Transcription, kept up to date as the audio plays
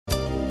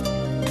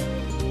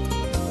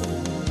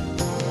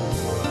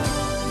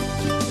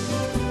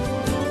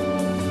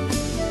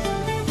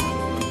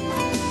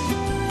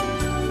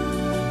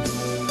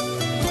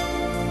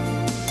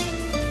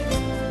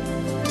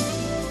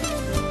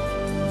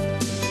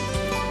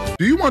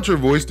Do you want your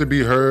voice to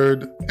be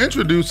heard?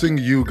 Introducing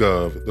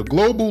YouGov, the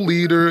global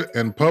leader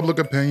in public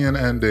opinion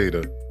and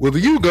data.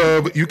 With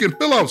YouGov, you can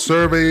fill out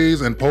surveys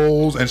and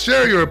polls and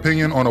share your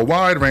opinion on a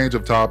wide range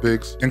of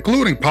topics,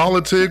 including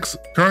politics,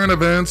 current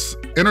events,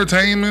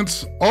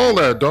 entertainment, all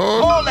that,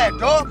 dog. All that,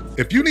 dog.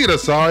 If you need a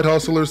side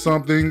hustle or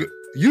something,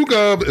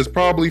 YouGov is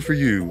probably for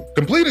you.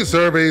 Completed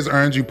surveys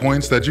earns you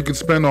points that you can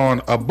spend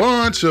on a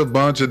bunch of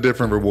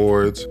different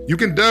rewards. You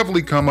can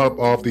definitely come up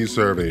off these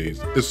surveys.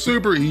 It's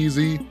super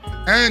easy,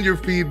 and your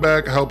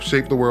feedback helps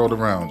shape the world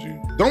around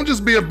you. Don't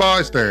just be a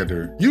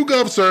bystander.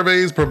 YouGov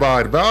surveys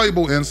provide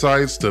valuable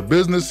insights to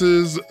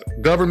businesses,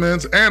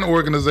 governments, and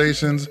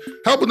organizations,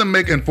 helping them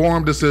make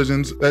informed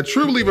decisions that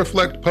truly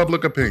reflect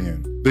public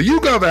opinion. The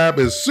YouGov app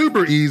is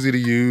super easy to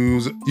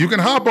use. You can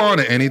hop on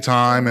at any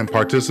time and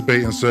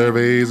participate in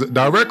surveys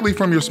directly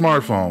from your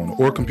smartphone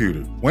or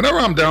computer. Whenever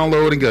I'm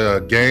downloading a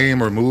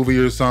game or movie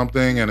or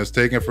something and it's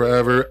taking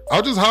forever,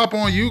 I'll just hop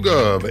on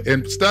YouGov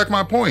and stack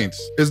my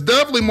points. It's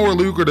definitely more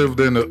lucrative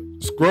than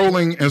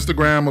scrolling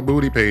Instagram or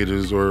booty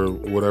pages or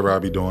whatever I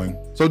be doing.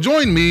 So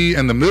join me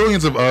and the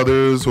millions of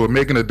others who are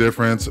making a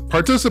difference,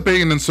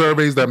 participating in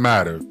surveys that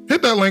matter.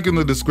 Hit that link in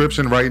the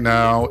description right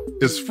now.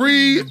 It's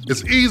free,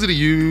 it's easy to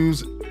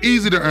use,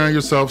 easy to earn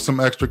yourself some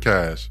extra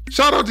cash.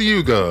 Shout out to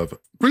YouGov.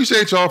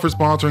 Appreciate y'all for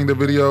sponsoring the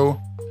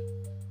video.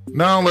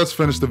 Now let's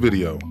finish the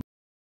video.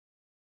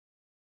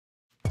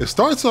 It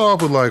starts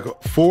off with like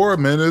 4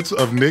 minutes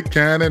of Nick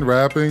Cannon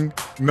rapping.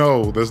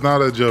 No, that's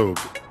not a joke.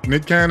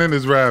 Nick Cannon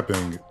is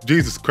rapping.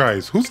 Jesus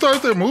Christ, who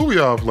starts their movie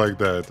off like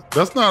that?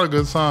 That's not a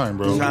good sign,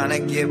 bro. Trying to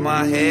get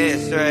my head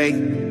straight.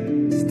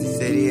 It's the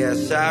city of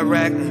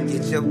CHI-RAQ,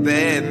 get your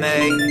bed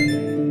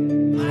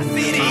made. My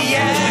city,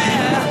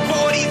 yeah.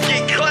 40s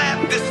get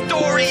clapped, the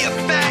story of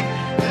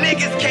fact.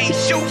 Niggas can't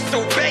shoot,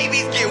 so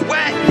babies get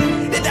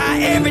whacked. They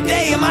die every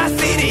day in my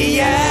city,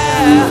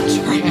 yeah.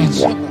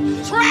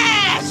 Trash.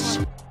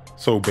 Trash.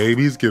 So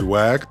babies get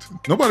whacked?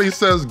 Nobody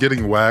says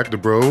getting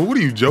whacked, bro. What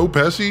are you, Joe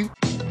Pesci?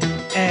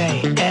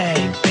 Hey,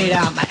 beat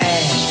out my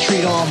ass,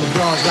 treat all my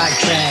bras like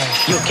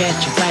trash. You'll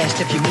catch a blast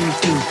if you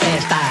move too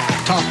fast.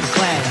 I talk to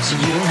class,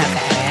 and you don't have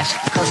to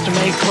ask.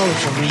 Custom-made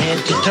clothes from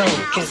head to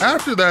toe.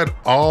 After that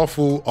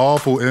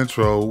awful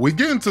intro, we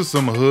get into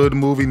some hood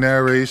movie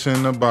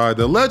narration by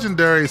the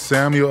legendary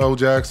Samuel L.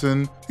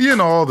 Jackson. He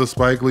in all the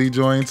Spike Lee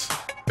joints.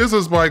 It's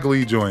a Spike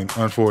Lee joint,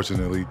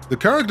 unfortunately. The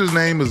character's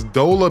name is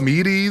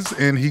Dolomedes,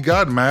 and he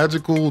got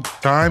magical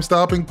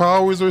time-stopping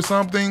powers or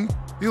something.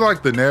 He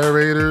like the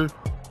narrator.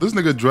 This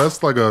nigga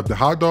dressed like a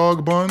hot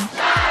dog bun.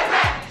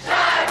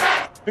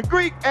 The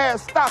Greek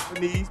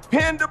Aristophanes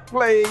penned a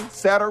play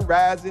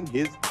satirizing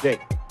his day.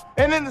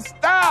 And in the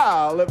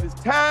style of his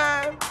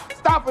time,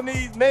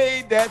 Aristophanes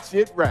made that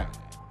shit rhyme.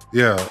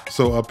 Yeah,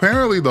 so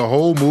apparently the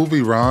whole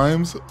movie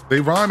rhymes.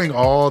 They rhyming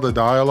all the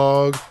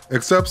dialogue,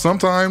 except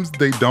sometimes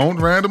they don't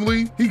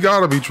randomly. He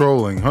gotta be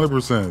trolling,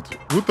 100%.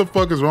 What the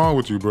fuck is wrong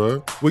with you,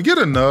 bruh? We get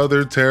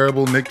another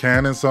terrible Nick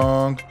Cannon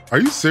song. Are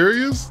you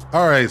serious?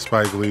 All right,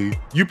 Spike Lee.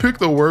 You picked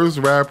the worst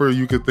rapper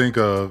you could think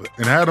of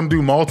and had him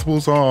do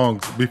multiple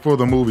songs before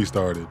the movie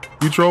started.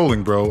 You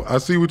trolling, bro. I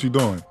see what you're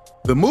doing.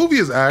 The movie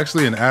is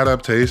actually an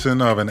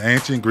adaptation of an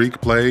ancient Greek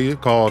play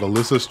called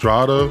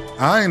Lysistrata.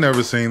 I ain't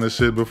never seen this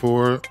shit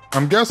before.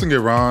 I'm guessing it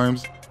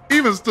rhymes.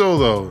 Even still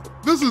though,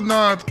 this is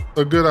not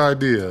a good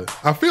idea.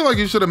 I feel like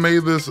you should have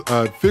made this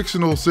a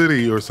fictional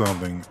city or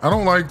something. I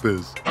don't like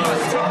this.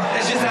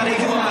 That's just how they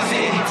do my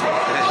city.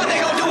 What they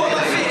gonna do with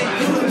my city?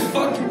 You look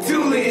fucking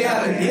too lit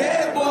out of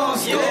here,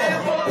 boss.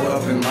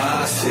 Well, up in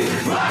my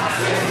city. My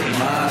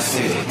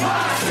city.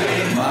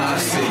 My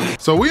city.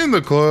 So we in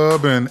the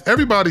club and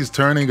everybody's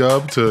turning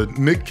up to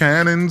Nick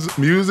Cannon's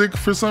music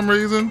for some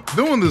reason,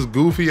 doing this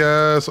goofy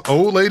ass,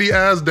 old lady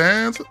ass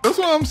dance. That's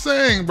what I'm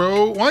saying,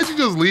 bro. Why don't you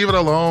just leave it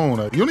alone?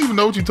 You don't even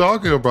know what you're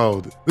talking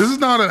about. This is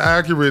not an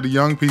accurate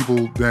young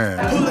people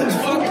dance. Who looks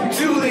fucking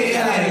too lit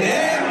out of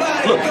here?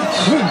 Look,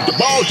 the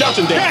Ball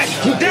Johnson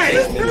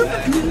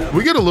dance.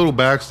 We get a little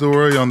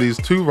backstory on these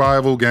two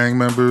rival gang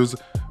members.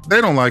 They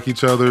don't like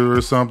each other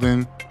or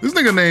something. This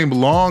nigga named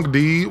Long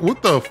D,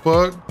 what the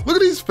fuck? Look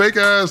at these fake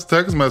ass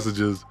text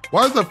messages.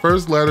 Why is the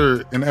first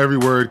letter in every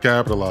word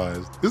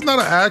capitalized? It's not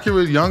an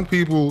accurate young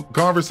people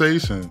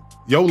conversation.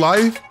 Yo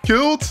life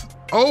killed?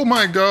 Oh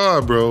my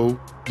God, bro.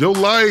 Yo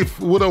life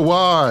with a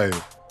Y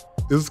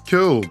is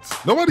killed.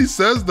 Nobody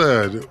says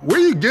that. Where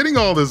are you getting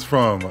all this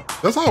from?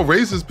 That's how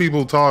racist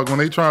people talk when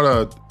they try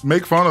to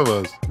make fun of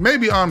us.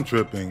 Maybe I'm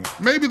tripping.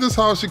 Maybe this is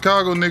how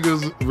Chicago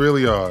niggas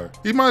really are.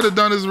 He might have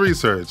done his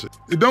research.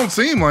 It don't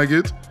seem like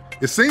it.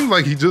 It seems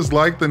like he just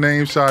liked the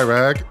name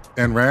CHI-RAQ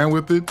and ran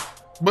with it,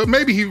 but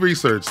maybe he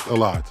researched a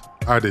lot.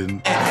 I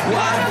didn't.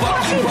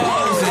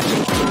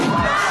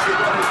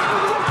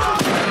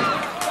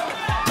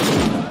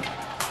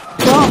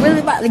 I'm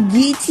really about to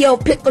get your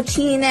pickle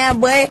chin that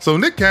boy. So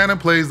Nick Cannon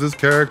plays this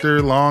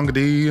character, Long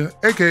D,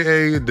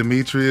 aka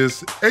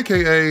Demetrius,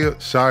 aka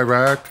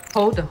CHI-RAQ.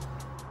 Hold on.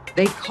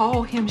 They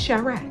call him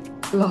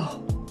CHI-RAQ.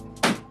 Lord.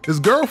 His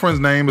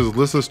girlfriend's name is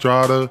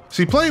Lysistrata.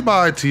 She played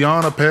by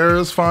Tiana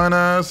Paris, fine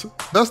ass.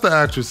 That's the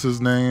actress's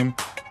name.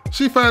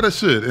 She fat as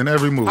shit in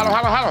every movie.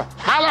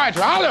 Holler at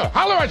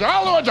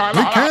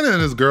you. Nick Cannon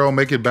and his girl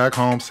make it back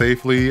home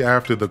safely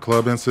after the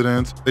club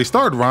incident. They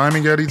start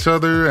rhyming at each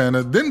other, and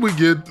then we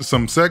get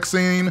some sex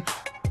scene.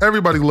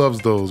 Everybody loves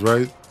those,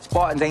 right?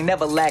 Spartans ain't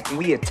never lacking.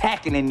 We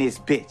attacking in this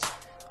bitch.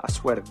 I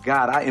swear to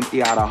God, I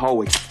empty out a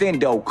whole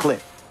extendo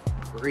clip.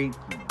 Freaky,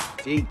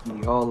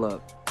 cheeky, all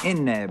up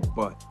in that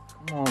butt.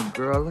 Come on,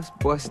 girl, let's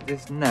bust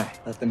this nut.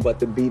 Nothing but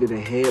the beat of the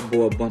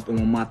headboard bumping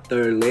when my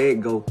third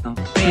leg go thump.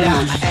 Beat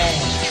out my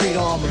ass, treat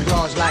all my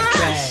bras like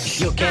trash.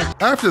 You can't.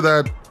 After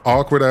that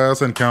awkward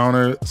ass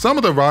encounter, some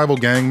of the rival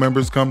gang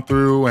members come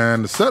through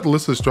and set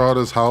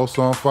Lysistrata's house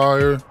on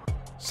fire.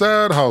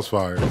 Sad house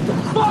fire.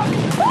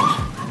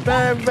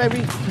 Burn,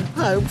 baby.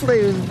 Oh,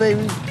 please,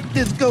 baby.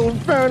 Disco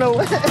Inferno.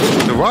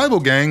 The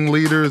rival gang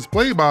leader is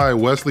played by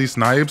Wesley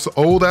Snipes'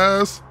 old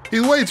ass.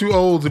 He's way too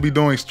old to be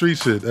doing street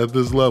shit at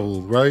this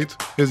level, right?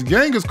 His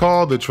gang is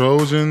called the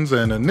Trojans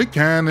and Nick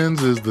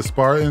Cannon's is the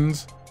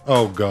Spartans.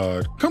 Oh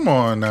God, come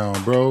on now,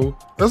 bro.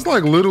 That's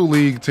like little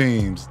league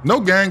teams. No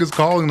gang is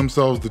calling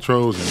themselves the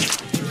Trojans.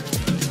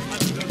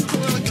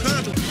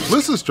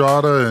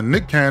 Lysistrata and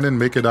Nick Cannon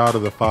make it out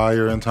of the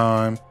fire in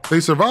time. They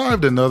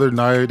survived another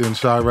night in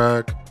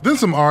CHI-RAQ. Then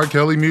some R.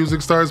 Kelly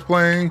music starts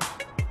playing.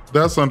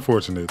 That's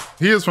unfortunate.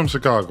 He is from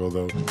Chicago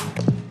though.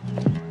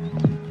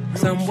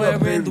 Somewhere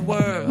in the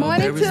world,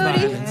 Morning, there is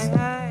Tootie.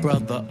 violence.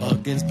 Brother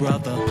against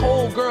brother.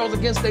 Old girls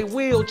against their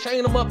will,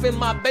 chain them up in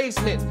my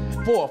basement.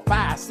 4,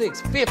 5,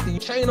 6, 50,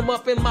 chain them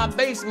up in my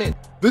basement.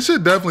 This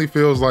shit definitely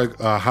feels like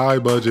a high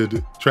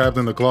budget Trapped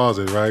in the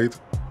Closet, right?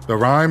 The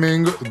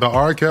rhyming, the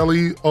R.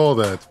 Kelly, all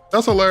that.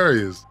 That's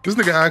hilarious. This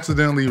nigga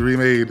accidentally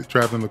remade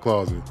Trapped in the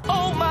Closet.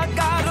 Oh my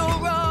God,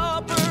 a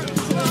robber.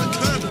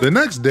 The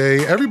next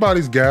day,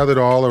 everybody's gathered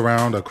all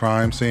around a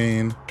crime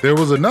scene. There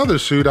was another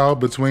shootout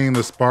between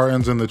the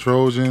Spartans and the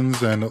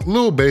Trojans, and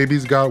little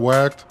babies got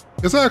whacked.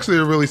 It's actually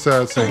a really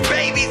sad scene.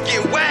 Babies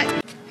get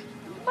whacked.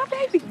 My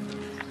baby.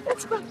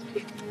 That's my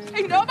baby.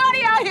 Ain't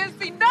nobody out here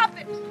see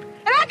nothing.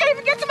 And I can't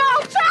even get to my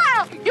own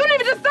child. You don't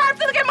even deserve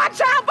to look at my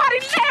child body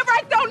laying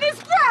right there on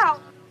this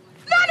ground.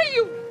 None of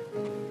you.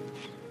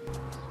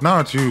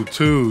 Not you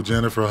too,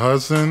 Jennifer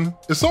Hudson.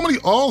 There's so many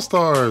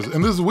all-stars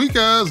in this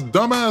weak-ass,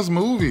 dumbass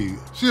movie.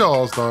 She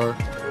all-star.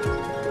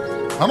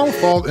 I don't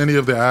fault any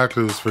of the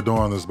actors for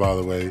doing this, by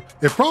the way.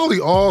 It probably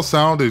all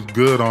sounded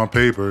good on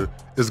paper.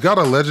 It's got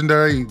a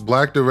legendary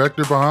black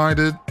director behind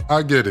it.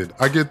 I get it.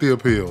 I get the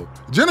appeal.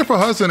 Jennifer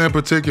Hudson in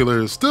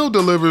particular still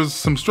delivers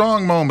some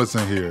strong moments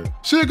in here.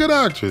 She's a good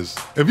actress.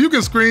 If you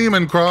can scream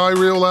and cry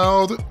real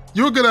loud,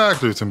 you're a good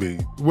actor to me.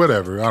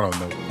 Whatever, I don't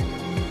know.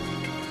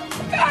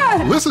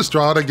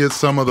 Lysistrata gets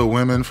some of the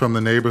women from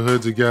the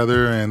neighborhood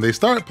together and they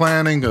start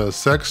planning a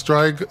sex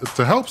strike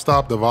to help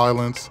stop the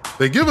violence.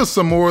 They give us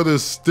some more of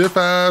this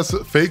stiff-ass,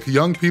 fake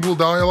young people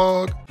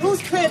dialogue.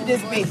 Whose crib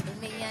this be?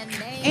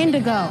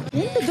 Indigo.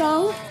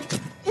 Indigo?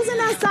 Isn't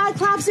that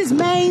Cyclops'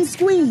 main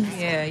squeeze?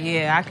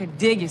 Yeah, I could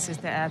dig you,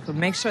 Sister Ash, but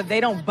make sure they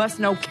don't bust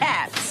no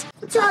cats.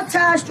 What y'all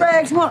trash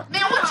drags want?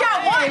 Man, what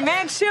y'all want? Hey,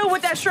 man, chill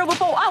with that shrivel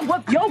before I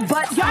whoop your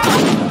butt, y'all.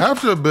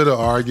 After a bit of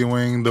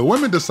arguing, the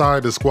women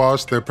decide to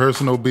squash their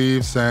personal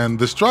beefs and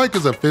the strike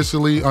is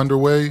officially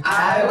underway.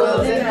 I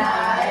will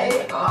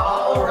deny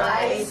all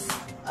rights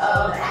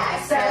of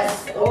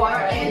access or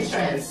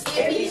entrance.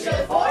 If he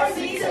should force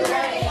me to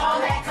lay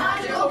on that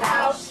conjugal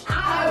couch,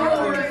 I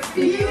will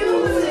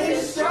refuse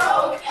his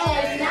stroke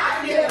and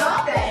not give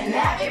up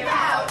that nappy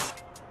pouch.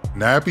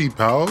 Nappy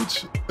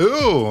pouch?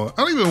 Ew, I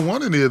don't even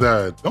want any of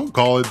that. Don't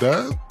call it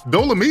that.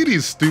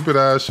 Dolomites' stupid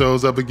ass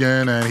shows up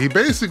again and he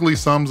basically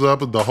sums up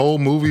the whole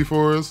movie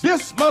for us.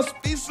 This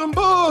must be some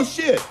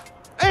bullshit.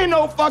 Ain't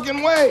no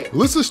fucking way.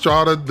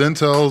 Lysistrata then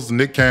tells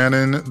Nick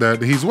Cannon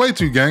that he's way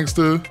too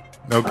gangster.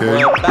 Okay.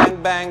 Well,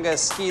 bang bang,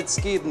 skeet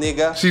skeet,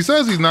 nigga. She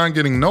says he's not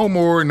getting no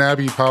more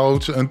nappy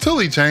pouch until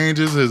he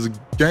changes his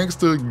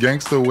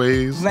gangster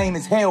ways. Lame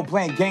as hell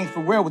playing games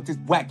for real with this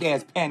whack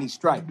ass panty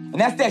stripe. And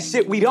that's that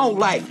shit we don't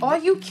like. All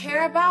you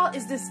care about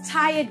is this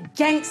tired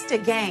gangster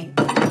game.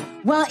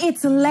 Well,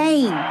 it's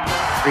lame.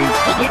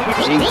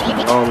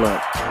 All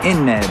up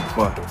in that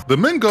butt. The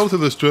men go to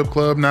the strip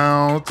club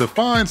now to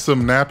find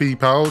some nappy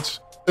pouch.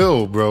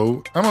 Ew,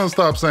 bro. I'm gonna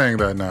stop saying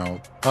that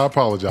now. I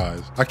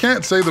apologize. I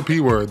can't say the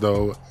P word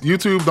though.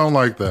 YouTube don't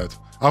like that.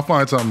 I'll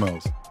find something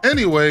else.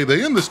 Anyway,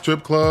 they in the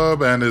strip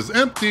club and it's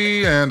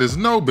empty and there's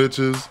no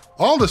bitches.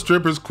 All the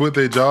strippers quit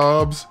their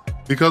jobs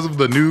because of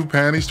the new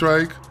panty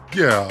strike.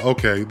 Yeah,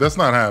 okay, that's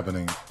not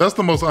happening. That's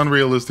the most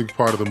unrealistic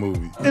part of the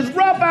movie. It's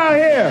rough out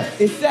here.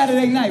 It's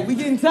Saturday night. We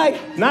getting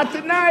tight. Not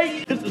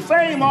tonight. It's the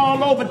same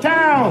all over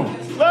town.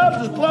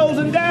 Clubs is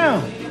closing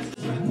down.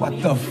 What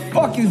the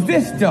fuck is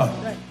this stuff?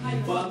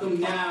 Welcome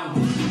now.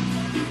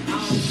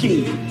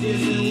 Shit.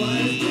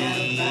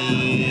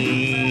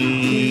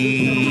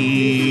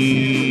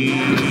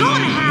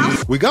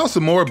 We got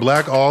some more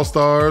black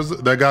all-stars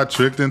that got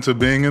tricked into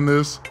being in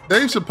this.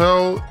 Dave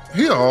Chappelle,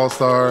 he an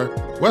all-star.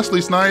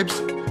 Wesley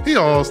Snipes, he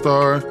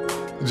all-star.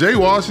 Jay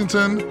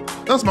Washington,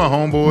 that's my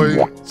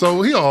homeboy,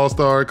 so he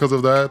all-star because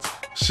of that.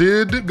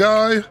 Shid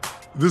guy,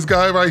 This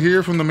guy right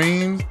here from the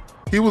memes,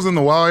 he was in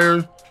The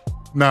Wire.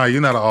 Nah,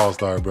 you're not an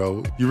all-star,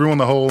 bro. You ruined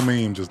the whole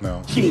meme just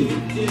now.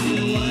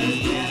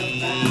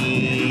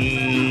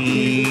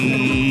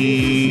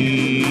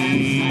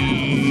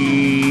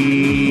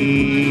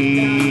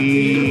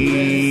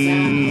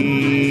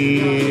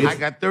 I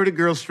got 30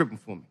 girls stripping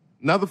for me.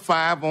 Another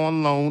 5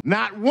 on loan.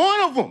 Not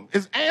one of them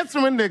is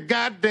answering their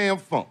goddamn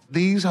phone.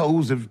 These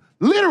hoes have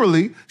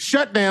literally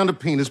shut down the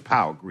penis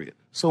power grid.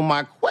 So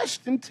my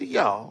question to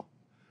y'all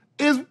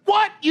is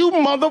what you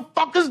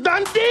motherfuckers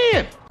done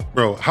did?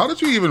 Bro, how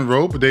did you even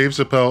rope Dave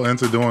Chappelle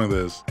into doing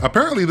this?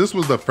 Apparently this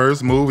was the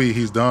first movie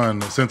he's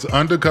done since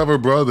Undercover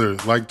Brother,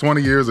 like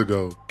 20 years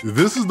ago.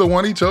 This is the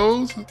one he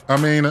chose? I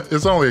mean,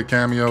 it's only a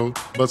cameo,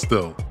 but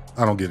still,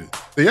 I don't get it.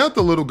 They at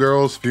the little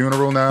girl's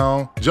funeral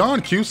now.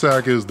 John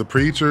Cusack is the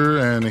preacher,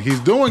 and he's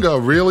doing a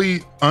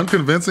really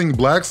unconvincing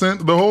black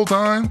accent the whole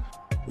time.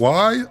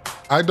 Why?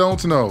 I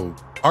don't know.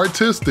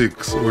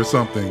 Artistics or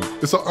something.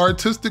 It's an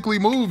artistically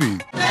movie.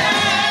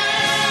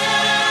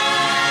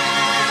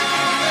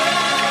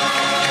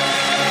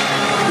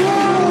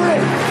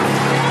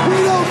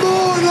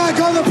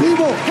 Other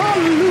people.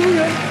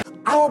 Hallelujah.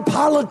 Our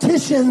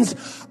politicians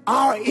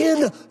are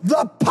in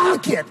the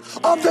pocket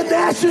of the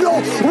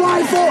National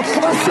Rifle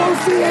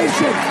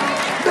Association.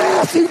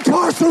 Mass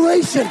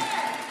incarceration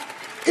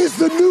is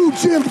the new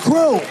Jim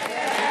Crow.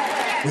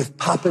 With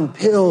popping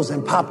pills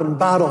and popping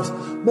bottles,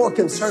 more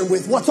concerned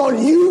with what's on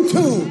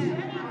YouTube.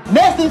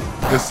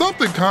 There's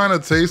something kind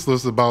of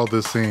tasteless about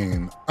this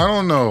scene. I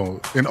don't know.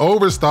 An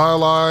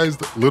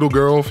over-stylized little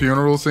girl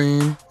funeral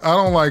scene? I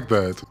don't like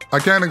that. I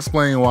can't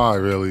explain why,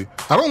 really.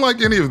 I don't like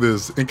any of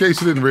this, in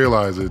case you didn't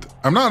realize it.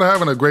 I'm not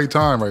having a great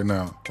time right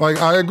now. Like,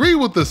 I agree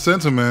with the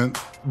sentiment,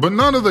 but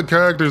none of the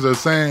characters are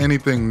saying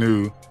anything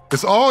new.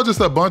 It's all just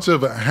a bunch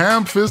of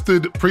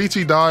ham-fisted,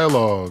 preachy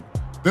dialogue.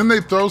 Then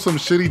they throw some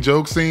shitty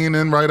joke scene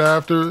in right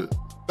after.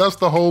 That's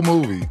the whole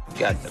movie. You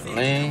got the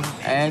lean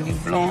and you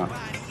blowing.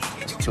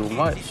 Too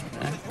much,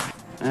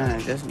 man.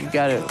 We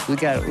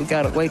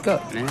gotta wake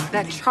up, man.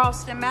 That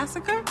Charleston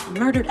massacre?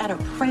 Murdered at a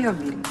prayer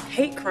meeting.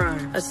 Hate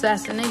crime.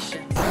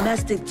 Assassination.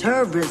 Domestic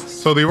terrorists.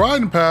 So they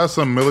riding past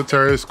some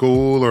military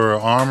school or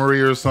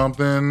armory or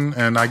something,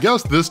 and I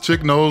guess this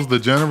chick knows the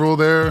general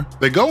there.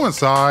 They go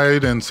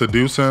inside and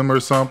seduce him or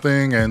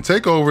something and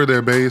take over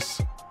their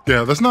base.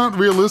 Yeah, that's not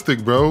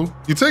realistic, bro.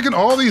 You're taking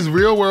all these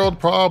real-world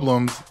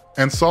problems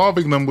and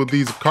solving them with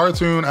these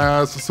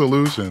cartoon-ass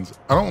solutions.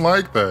 I don't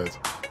like that.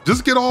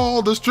 Just get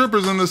all the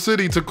strippers in the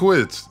city to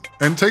quit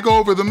and take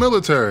over the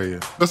military.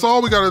 That's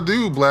all we gotta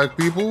do, black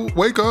people.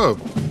 Wake up.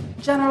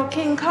 General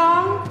King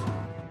Kong,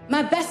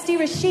 my bestie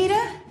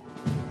Rashida,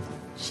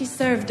 she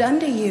served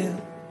under you.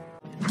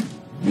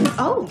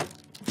 Oh.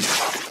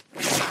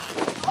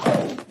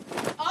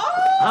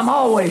 I'm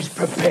always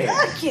prepared.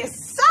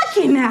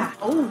 Sucky now.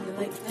 Oh, you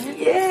like that?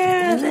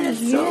 Yeah,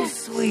 that's so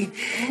sweet.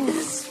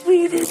 It's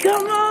sweet as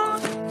come on.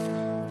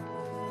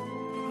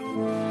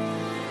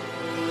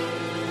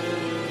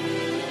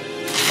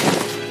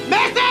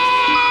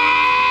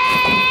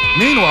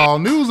 Meanwhile,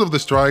 news of the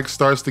strike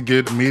starts to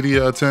get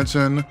media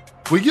attention.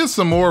 We get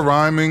some more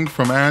rhyming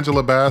from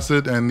Angela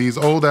Bassett and these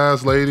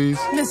old-ass ladies.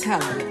 Miss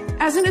Helen,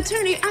 as an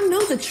attorney, I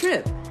know the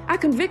trip. I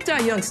convict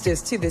our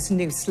youngsters to this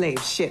new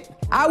slave ship.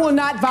 I will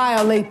not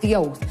violate the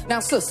oath.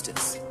 Now,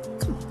 sisters,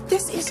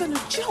 this isn't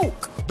a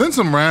joke. Then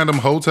some random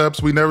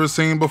hoteps we never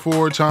seen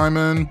before chime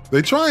in.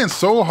 They trying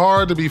so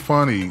hard to be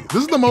funny.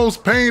 This is the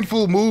most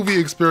painful movie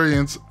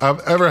experience I've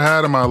ever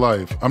had in my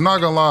life. I'm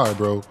not gonna lie,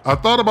 bro. I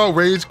thought about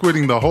rage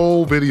quitting the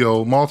whole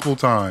video multiple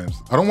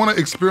times. I don't want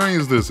to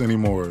experience this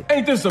anymore.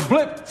 Ain't this a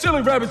blip?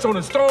 Silly rabbits on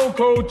a stone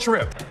cold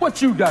trip.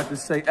 What you got to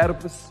say,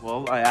 Oedipus?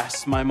 Well, I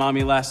asked my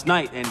mommy last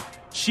night, and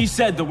she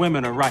said the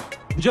women are right.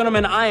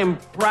 Gentlemen, I am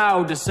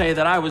proud to say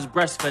that I was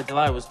breastfed till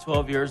I was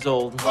 12 years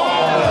old.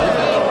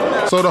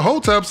 So the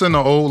hoteps and the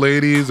old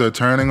ladies are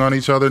turning on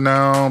each other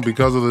now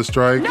because of the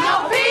strike.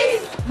 No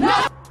peace, no.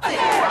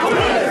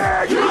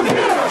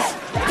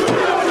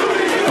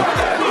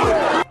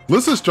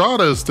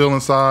 Lysistrata is still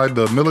inside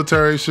the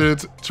military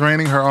shit,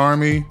 training her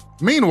army.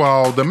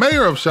 Meanwhile, the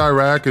mayor of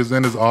CHI-RAQ is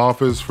in his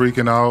office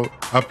freaking out.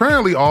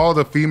 Apparently all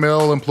the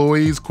female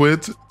employees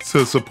quit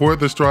to support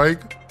the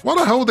strike. Why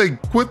the hell they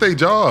quit their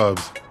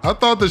jobs? I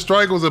thought the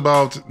strike was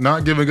about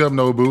not giving up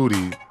no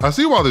booty. I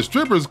see why the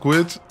strippers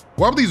quit.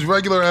 Why would these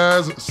regular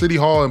ass City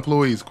Hall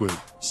employees quit?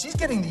 She's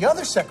getting the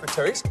other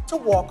secretaries to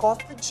walk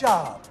off the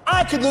job.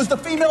 I could lose the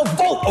female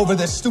vote over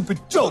this stupid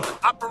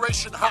joke.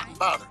 Operation Hot and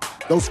Bothered.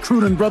 Those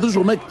Cruden brothers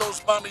will make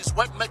those mommies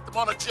wet and make them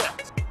on a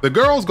jet. The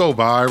girls go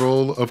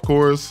viral, of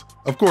course.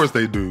 Of course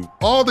they do.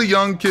 All the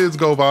young kids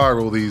go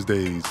viral these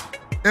days.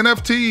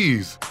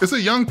 NFTs. It's a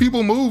young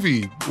people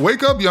movie.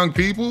 Wake up, young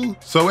people.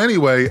 So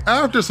anyway,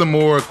 after some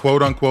more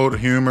quote-unquote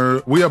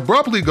humor, we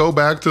abruptly go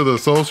back to the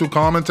social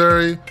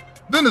commentary.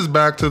 Then it's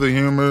back to the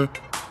humor.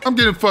 I'm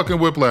getting fucking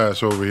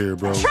whiplash over here,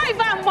 bro.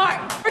 Trayvon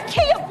Martin,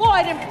 Rakia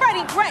Boyd, and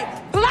Freddie Gray.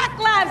 Black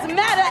Lives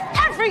Matter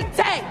every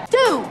day.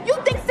 Dude, you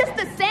think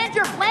Sister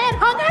Sandra Bland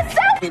hung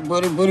herself? My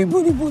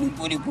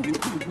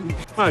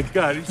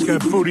God, he's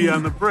got booty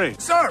on the brain.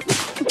 Sir!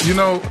 You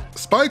know,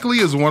 Spike Lee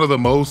is one of the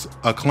most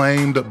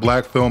acclaimed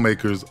black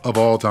filmmakers of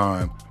all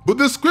time. But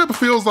this script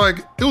feels like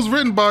it was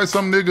written by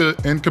some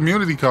nigga in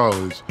community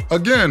college.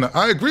 Again,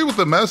 I agree with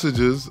the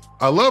messages.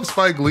 I love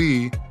Spike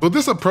Lee, but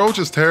this approach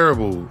is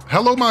terrible.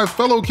 Hello, my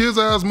fellow kids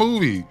ass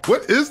movie.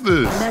 What is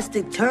this?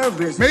 Domestic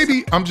terrorism.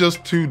 Maybe I'm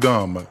just too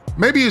dumb.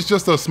 Maybe it's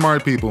just a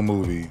smart people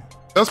movie.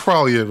 That's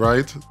probably it,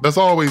 right? That's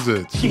always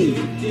it.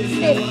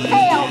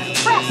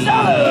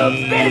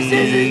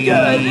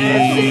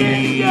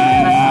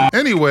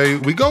 Anyway,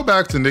 we go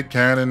back to Nick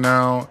Cannon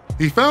now.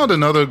 He found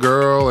another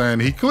girl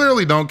and he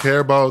clearly don't care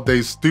about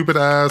they stupid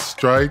ass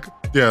strike.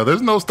 Yeah,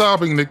 there's no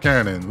stopping Nick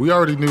Cannon. We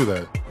already knew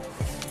that.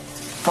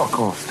 Fuck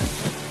off.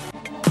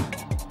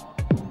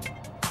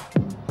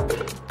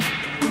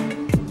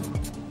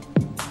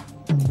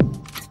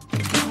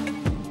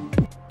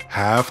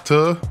 Have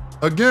to?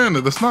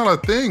 Again, that's not a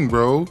thing,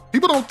 bro.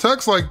 People don't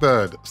text like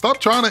that.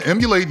 Stop trying to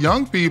emulate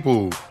young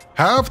people.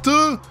 Have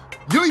to?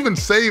 You don't even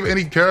save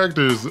any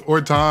characters or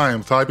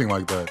time typing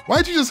like that.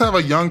 Why'd you just have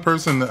a young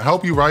person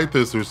help you write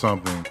this or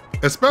something?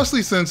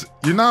 Especially since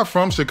you're not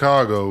from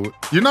Chicago.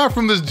 You're not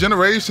from this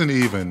generation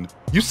even.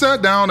 You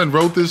sat down and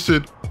wrote this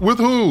shit with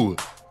who?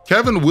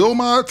 Kevin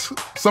Wilmot?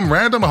 Some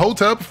random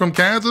hotep from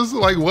Kansas?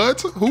 Like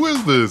what? Who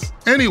is this?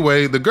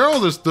 Anyway, the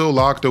girls are still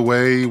locked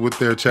away with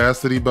their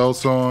chastity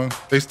belts on.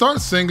 They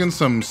start singing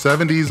some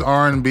 70s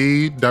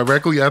R&B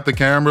directly at the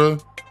camera.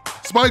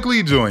 Spike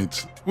Lee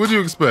joints. What'd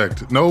you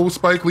expect? No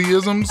Spike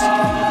Lee-isms? They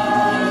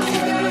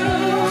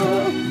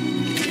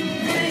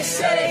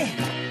say,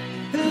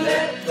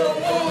 let the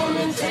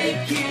woman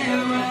take care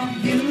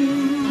of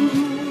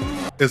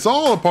you. It's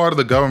all a part of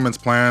the government's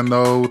plan,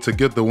 though, to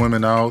get the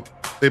women out.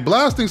 They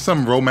blasting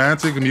some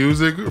romantic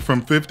music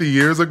from 50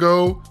 years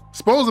ago,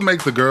 supposed to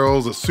make the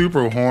girls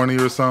super horny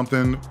or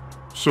something.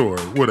 Sure,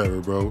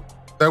 whatever, bro.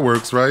 That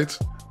works, right?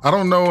 I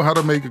don't know how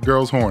to make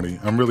girls horny,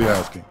 I'm really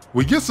asking.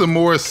 We get some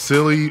more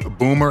silly,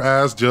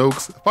 boomer-ass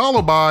jokes,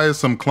 followed by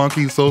some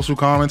clunky social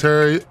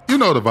commentary. You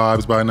know the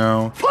vibes by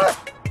now.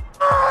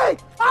 Hey,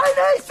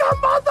 I need some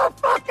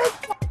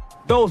motherfucking...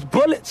 Those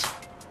bullets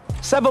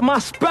severed my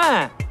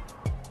spine,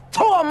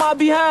 tore my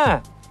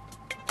behind.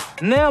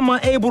 Now I'm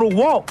unable to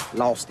walk.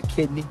 Lost a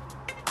kidney,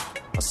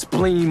 a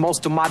spleen,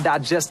 most of my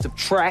digestive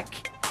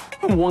tract,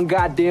 and one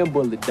goddamn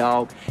bullet,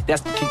 dog.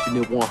 That's the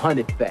keeping it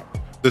 100 fact.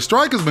 The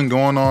strike has been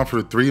going on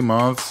for 3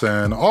 months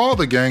and all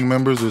the gang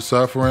members are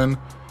suffering.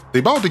 They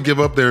about to give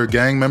up their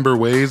gang member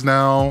ways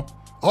now,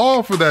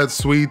 all for that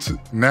sweet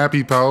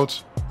nappy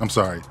pouch. I'm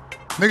sorry.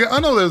 Nigga, I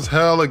know there's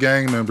hella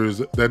gang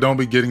members that don't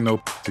be getting no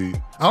pussy.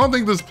 I don't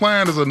think this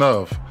plan is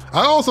enough.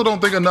 I also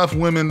don't think enough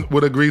women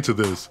would agree to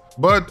this,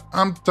 but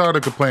I'm tired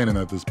of complaining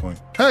at this point.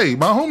 Hey,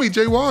 my homie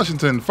Jay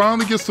Washington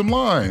finally gets some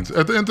lines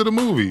at the end of the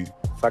movie.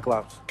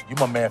 Cyclops, you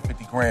my man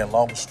 50 grand,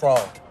 long and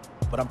strong.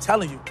 But I'm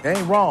telling you, they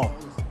ain't wrong.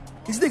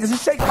 These niggas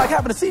is shaking like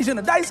having a seizure in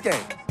a dice game.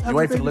 You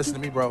ain't finna listen to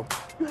me, bro.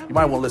 You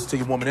might want to listen to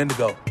your woman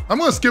Indigo. I'm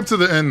gonna skip to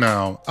the end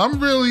now. I'm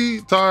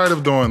really tired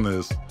of doing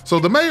this. So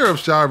the mayor of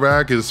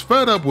CHI-RAQ is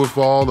fed up with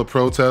all the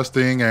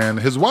protesting and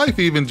his wife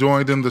even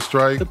joined in the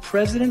strike. The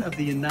president of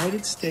the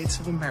United States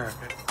of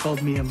America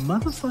called me a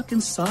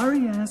motherfucking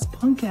sorry-ass,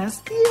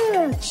 punk-ass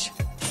bitch.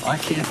 I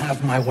can't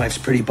have my wife's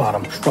pretty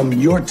bottom. From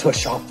your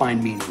tush, I'll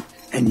find meaning.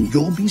 And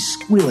you'll be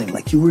squealing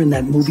like you were in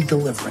that movie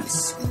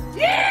Deliverance.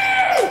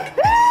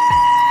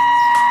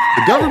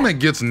 The government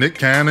gets Nick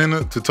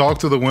Cannon to talk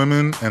to the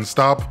women and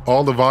stop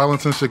all the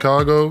violence in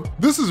Chicago.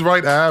 This is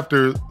right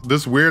after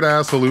this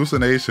weird-ass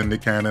hallucination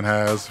Nick Cannon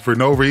has for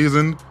no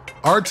reason.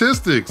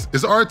 Artistics.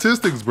 It's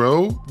artistics,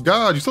 bro.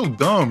 God, you're so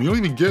dumb. You don't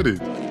even get it.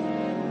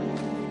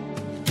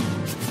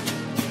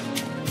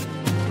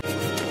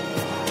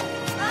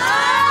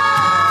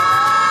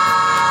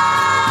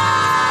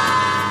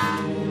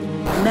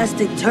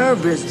 Domestic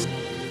terrorism.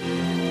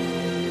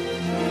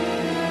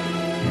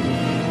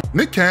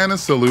 Nick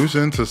Cannon's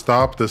solution to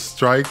stop the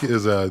strike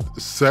is a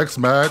sex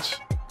match,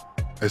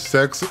 a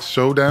sex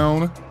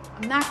showdown.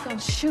 I'm not gonna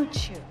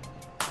shoot you.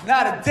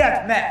 Not a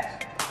death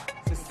match.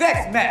 It's a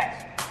sex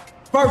match.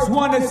 First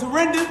one to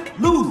surrender,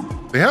 loses.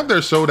 They have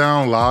their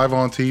showdown live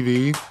on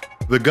TV.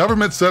 The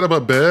government set up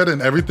a bed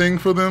and everything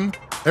for them.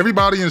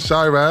 Everybody in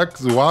CHI-RAQ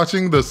is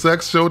watching the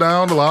sex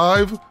showdown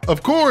live.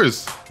 Of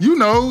course, you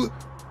know,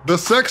 the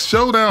sex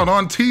showdown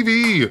on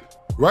TV.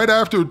 Right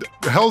after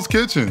Hell's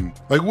Kitchen.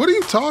 Like, what are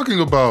you talking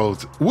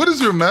about? What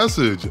is your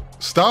message?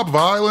 Stop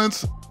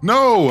violence?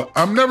 No,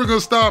 I'm never gonna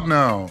stop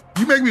now.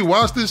 You make me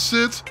watch this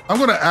shit, I'm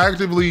gonna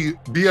actively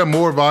be a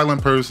more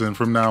violent person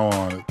from now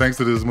on, thanks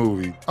to this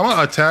movie. I'm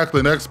gonna attack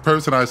the next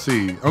person I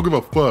see. I don't give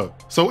a fuck.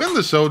 So in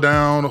the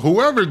showdown,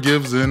 whoever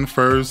gives in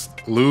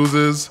first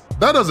loses.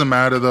 That doesn't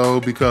matter though,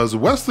 because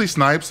Wesley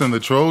Snipes and the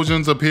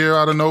Trojans appear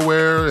out of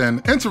nowhere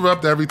and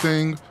interrupt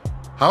everything.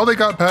 How they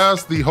got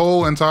past the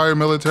whole entire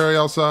military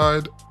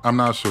outside, I'm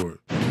not sure.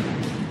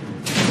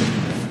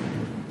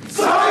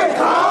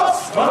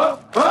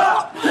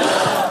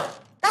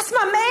 That's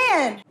my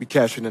man. We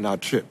cashing in our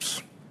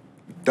chips.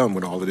 We done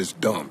with all of this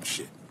dumb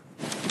shit.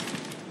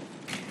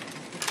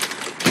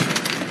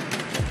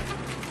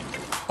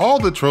 All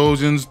the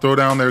Trojans throw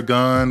down their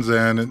guns,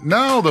 and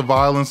now the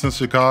violence in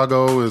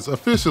Chicago is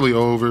officially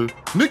over.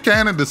 Nick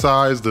Cannon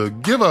decides to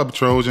give up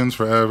Trojans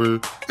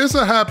forever. It's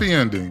a happy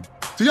ending.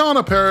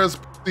 Tiana Paris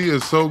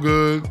is so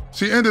good.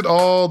 She ended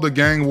all the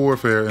gang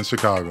warfare in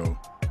Chicago.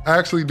 I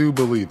actually do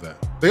believe that.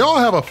 They all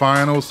have a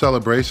final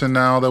celebration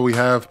now that we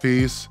have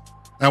peace,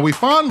 and we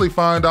finally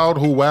find out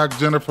who whacked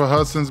Jennifer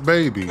Hudson's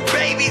baby.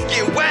 Babies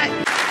get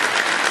whacked.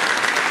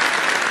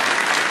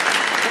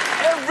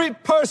 Every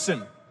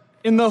person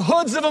in the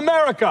hoods of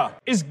America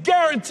is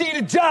guaranteed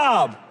a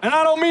job. And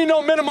I don't mean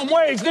no minimum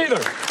wage neither.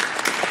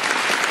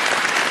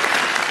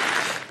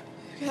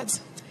 You got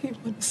something you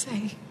want to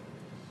say?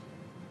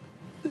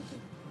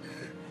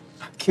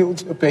 I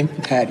killed your baby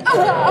daddy.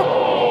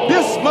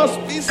 This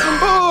must be some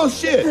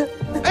bullshit.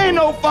 Ain't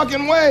no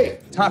fucking way.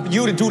 Time for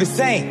you to do the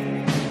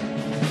same.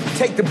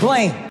 Take the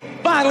blame.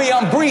 Finally,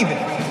 I'm breathing.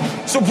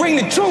 So bring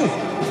the truth.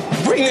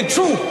 Bring the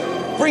truth.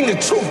 Bring the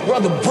truth,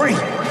 brother. Breathe.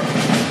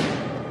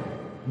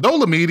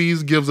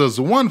 Dolomides gives us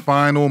one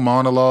final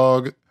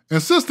monologue,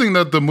 insisting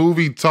that the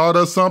movie taught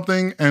us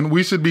something and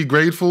we should be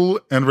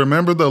grateful and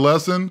remember the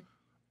lesson.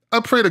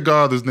 I pray to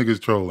God this nigga's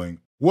trolling.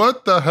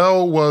 What the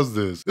hell was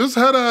this? This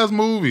head-ass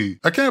movie.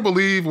 I can't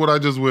believe what I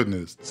just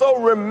witnessed.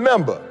 So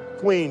remember,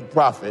 Queen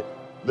Prophet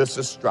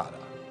Lysistrata,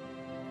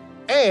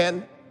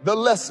 and the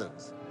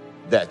lessons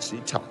that she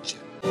taught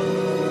you.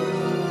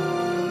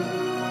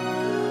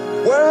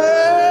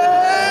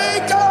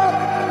 Wake up!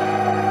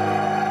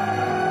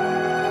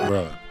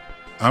 Bruh,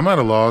 I'm at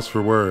a loss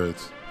for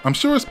words. I'm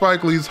sure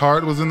Spike Lee's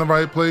heart was in the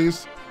right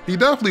place. He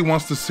definitely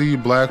wants to see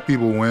black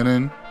people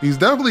winning. He's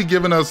definitely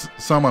given us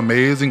some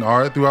amazing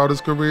art throughout his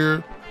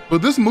career.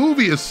 But this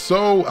movie is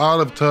so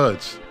out of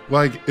touch.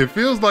 Like, it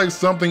feels like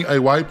something a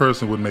white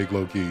person would make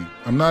low-key.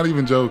 I'm not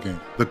even joking.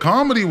 The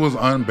comedy was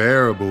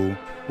unbearable.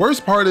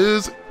 Worst part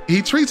is,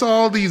 he treats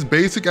all these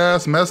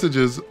basic-ass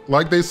messages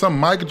like they some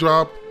mic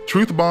drop,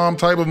 truth bomb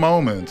type of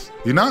moments.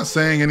 You're not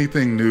saying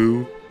anything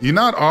new. You're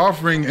not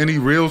offering any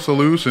real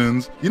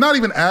solutions. You're not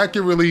even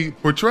accurately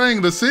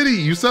portraying the city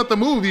you set the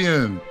movie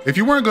in. If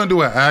you weren't gonna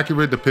do an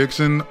accurate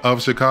depiction of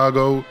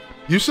Chicago,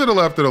 you should have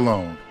left it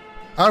alone.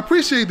 I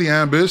appreciate the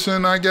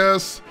ambition, I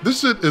guess.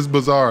 This shit is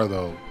bizarre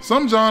though.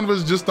 Some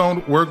genres just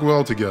don't work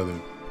well together.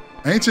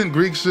 Ancient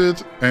Greek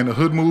shit and a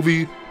hood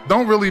movie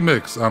don't really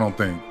mix, I don't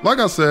think. Like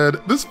I said,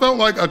 this felt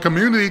like a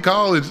community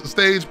college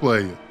stage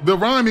play. The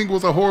rhyming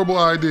was a horrible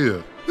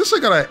idea. This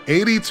shit got an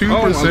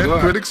 82%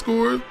 critic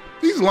score.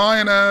 These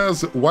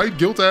lying-ass, white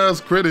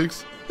guilt-ass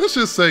critics, let's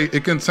just say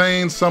it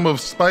contains some of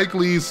Spike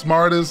Lee's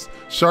smartest,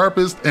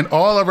 sharpest, and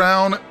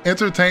all-around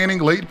entertaining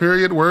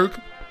late-period work.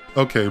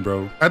 Okay,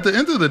 bro. At the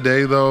end of the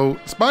day, though,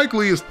 Spike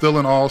Lee is still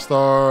an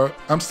all-star.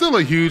 I'm still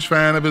a huge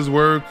fan of his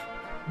work,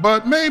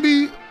 but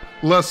maybe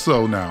less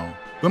so now.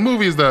 The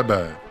movie is that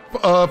bad.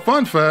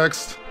 Fun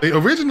facts, they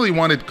originally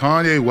wanted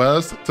Kanye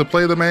West to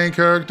play the main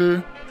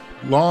character,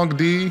 Long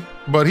D,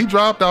 but he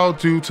dropped out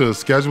due to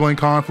scheduling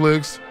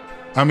conflicts.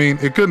 I mean,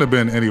 it couldn't have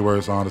been any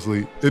worse,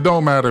 honestly. It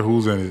don't matter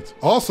who's in it.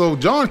 Also,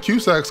 John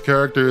Cusack's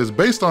character is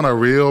based on a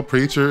real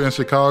preacher in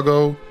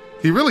Chicago.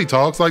 He really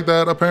talks like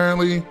that,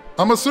 apparently.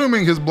 I'm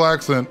assuming his black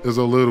accent is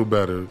a little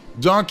better.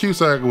 John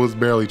Cusack was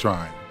barely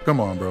trying. Come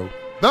on, bro.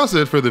 That's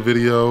it for the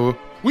video.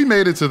 We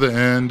made it to the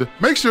end.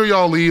 Make sure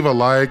y'all leave a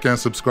like and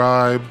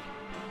subscribe.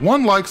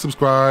 1 like,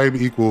 subscribe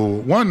equal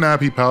 1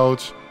 nappy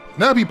pouch.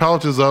 Nappy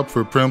pouch is up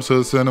for PRIMM'S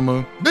Hood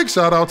Cinema. Big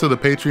shout out to the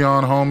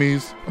Patreon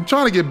homies. I'm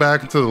trying to get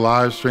back into the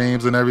live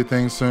streams and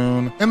everything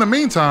soon. In the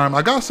meantime,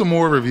 I got some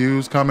more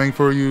reviews coming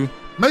for you.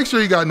 Make sure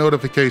you got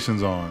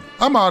notifications on.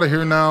 I'm out of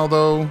here now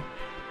though.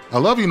 I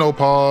love you, no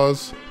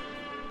pause.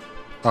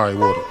 All right,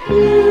 water.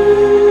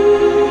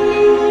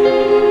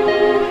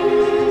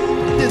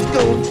 This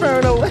gon'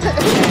 turn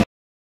away.